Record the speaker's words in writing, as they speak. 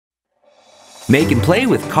Make and play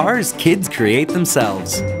with cars kids create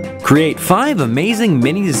themselves. Create 5 amazing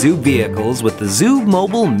mini Zoob vehicles with the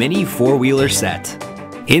ZOOBMobile Mini 4-wheeler set.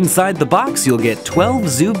 Inside the box you'll get 12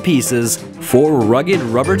 Zoob pieces, 4 rugged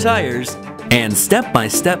rubber tires, and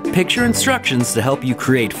step-by-step picture instructions to help you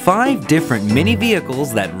create 5 different mini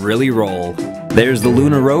vehicles that really roll. There's the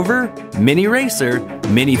Lunar Rover, Mini Racer,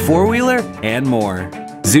 Mini 4-wheeler, and more.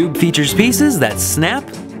 Zoob features pieces that snap,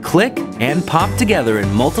 click, and pop together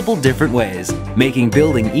in multiple different ways, making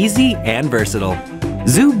building easy and versatile.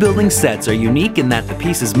 Zoob building sets are unique in that the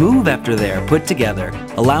pieces move after they are put together,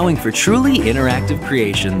 allowing for truly interactive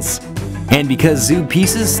creations. And because Zoob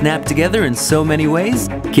pieces snap together in so many ways,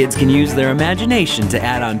 kids can use their imagination to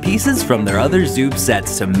add on pieces from their other Zoob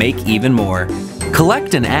sets to make even more.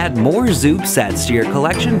 Collect and add more Zoob sets to your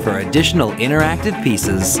collection for additional interactive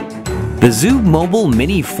pieces. The ZOOBMobile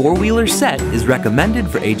Mini 4-wheeler set is recommended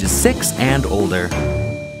for ages 6 and older.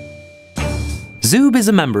 Zoob is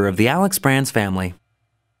a member of the Alex Brands family.